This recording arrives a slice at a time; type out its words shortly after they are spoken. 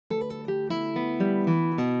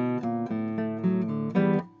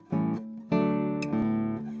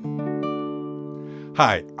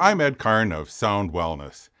Hi, I'm Ed Karn of Sound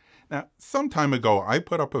Wellness. Now, some time ago, I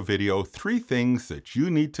put up a video, 3 things that you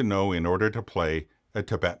need to know in order to play a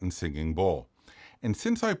Tibetan singing bowl. And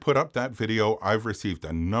since I put up that video, I've received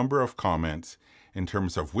a number of comments in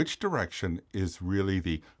terms of which direction is really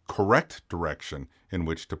the correct direction in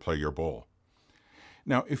which to play your bowl.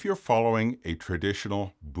 Now, if you're following a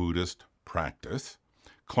traditional Buddhist practice,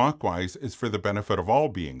 clockwise is for the benefit of all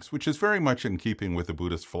beings, which is very much in keeping with the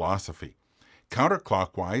Buddhist philosophy.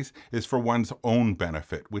 Counterclockwise is for one's own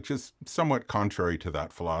benefit, which is somewhat contrary to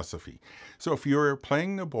that philosophy. So if you're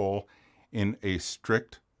playing the bowl in a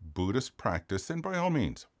strict Buddhist practice, then by all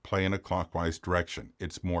means, play in a clockwise direction.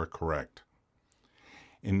 It's more correct.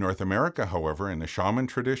 In North America, however, in the shaman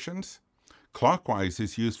traditions, clockwise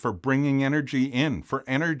is used for bringing energy in, for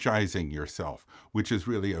energizing yourself, which is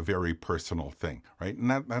really a very personal thing, right? And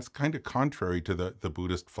that's kind of contrary to the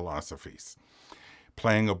Buddhist philosophies.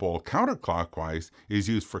 Playing a bowl counterclockwise is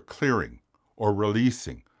used for clearing or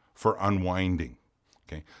releasing, for unwinding.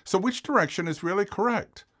 Okay, so which direction is really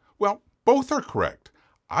correct? Well, both are correct.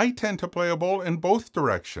 I tend to play a bowl in both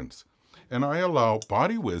directions, and I allow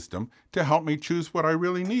body wisdom to help me choose what I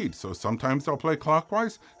really need. So sometimes I'll play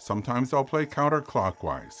clockwise, sometimes I'll play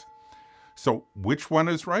counterclockwise. So which one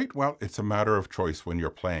is right? Well, it's a matter of choice when you're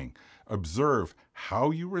playing. Observe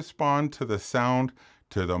how you respond to the sound,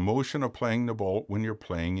 to the motion of playing the bowl when you're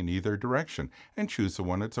playing in either direction, and choose the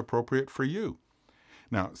one that's appropriate for you.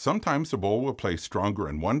 Now, sometimes the bowl will play stronger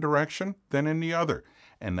in one direction than in the other,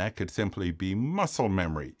 and that could simply be muscle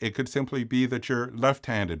memory. It could simply be that you're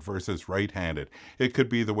left-handed versus right-handed. It could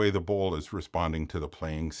be the way the bowl is responding to the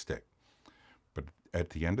playing stick. But at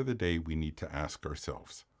the end of the day, we need to ask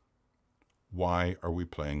ourselves, why are we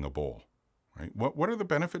playing a bowl? Right? What are the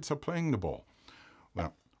benefits of playing the bowl?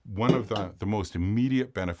 Well, one of the most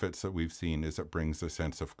immediate benefits that we've seen is it brings a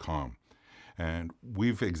sense of calm. And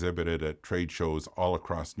we've exhibited at trade shows all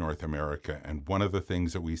across North America. And one of the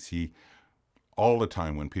things that we see all the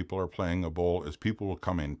time when people are playing a bowl is people will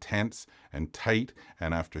come in tense and tight.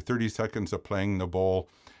 And after 30 seconds of playing the bowl,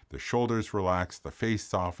 the shoulders relax, the face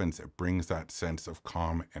softens. It brings that sense of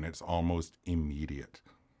calm, and it's almost immediate.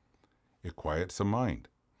 It quiets the mind.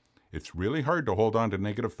 It's really hard to hold on to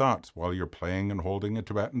negative thoughts while you're playing and holding a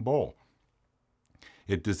Tibetan bowl.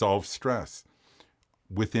 It dissolves stress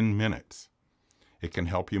within minutes. It can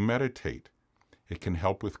help you meditate. It can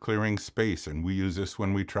help with clearing space, and we use this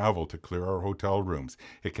when we travel to clear our hotel rooms.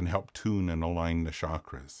 It can help tune and align the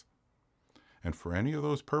chakras. And for any of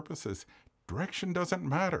those purposes, direction doesn't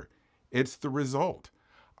matter. It's the result.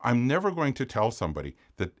 I'm never going to tell somebody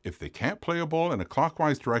that if they can't play a bowl in a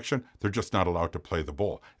clockwise direction, they're just not allowed to play the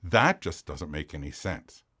bowl. That just doesn't make any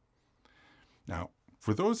sense. Now,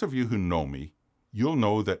 for those of you who know me, you'll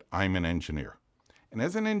know that I'm an engineer. And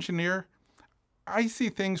as an engineer, I see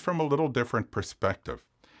things from a little different perspective.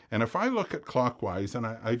 And if I look at clockwise, and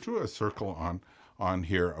I drew a circle on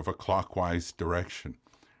here of a clockwise direction,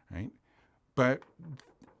 right? But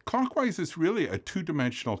clockwise is really a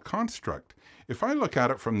two-dimensional construct. If I look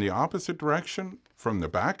at it from the opposite direction, from the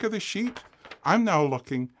back of the sheet, I'm now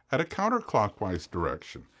looking at a counterclockwise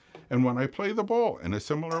direction. And when I play the bowl in a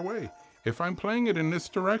similar way, if I'm playing it in this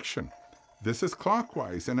direction, this is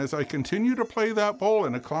clockwise. And as I continue to play that bowl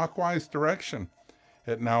in a clockwise direction,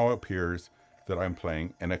 it now appears that I'm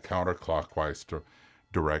playing in a counterclockwise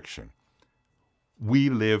direction. We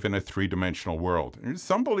live in a 3-dimensional world.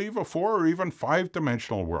 Some believe a 4 or even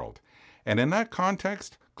 5-dimensional world. And in that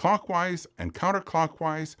context, clockwise and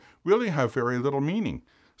counterclockwise really have very little meaning.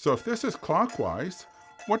 So if this is clockwise,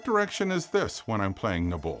 what direction is this when I'm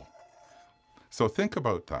playing the bowl? So think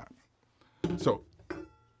about that. So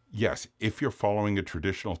yes, if you're following a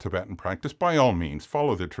traditional Tibetan practice, by all means,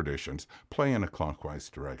 follow the traditions, play in a clockwise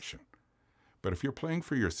direction. But if you're playing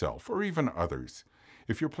for yourself or even others,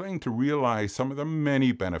 if you're playing to realize some of the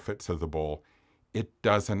many benefits of the bowl, it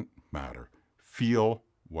doesn't matter.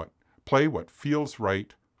 Play what feels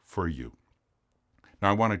right for you. Now,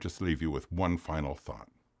 I want to just leave you with one final thought.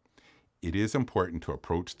 It is important to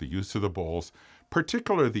approach the use of the bowls,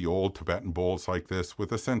 particularly the old Tibetan bowls like this,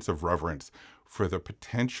 with a sense of reverence for the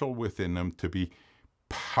potential within them to be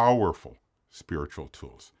powerful spiritual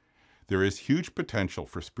tools. There is huge potential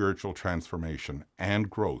for spiritual transformation and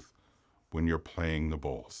growth when you're playing the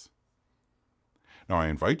bowls. Now, I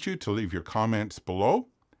invite you to leave your comments below,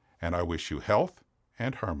 and I wish you health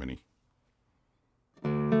and harmony.